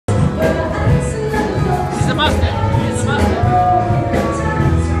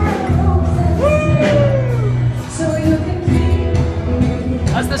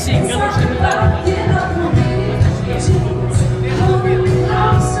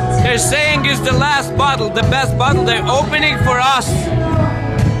They're saying it's the last bottle, the best bottle. They're opening for us.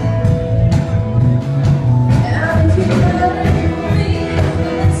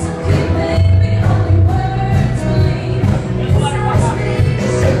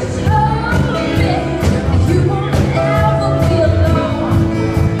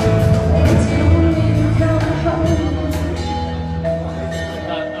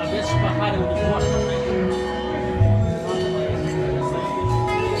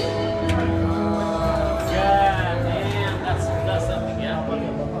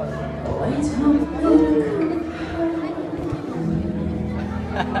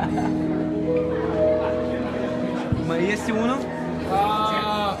 Mai este unul?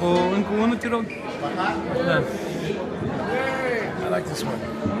 Încă unul, te rog? Da. I like this one.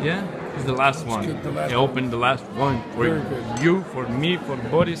 Yeah? It's the last one. I opened the last one for you, for me, for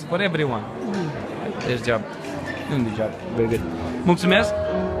Boris, for everyone. There's job. Doing the job. Very good. Mulțumesc!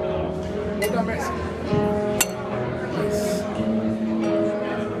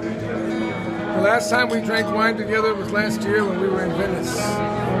 The last time we drank wine together was last year when we were in Venice.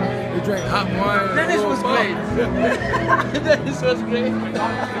 We drank hot wine. Venice was great. Venice was great.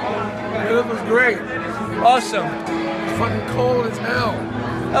 Venice was great. Awesome. It's fucking cold as hell.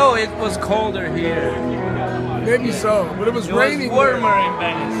 Oh, it was colder here. Maybe so, but it was raining. It was warmer in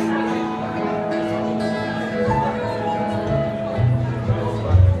Venice.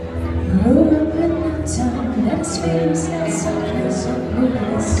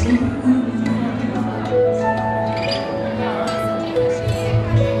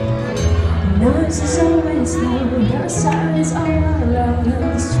 Noise is always loud, the signs all around, and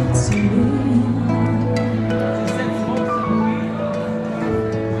the streets are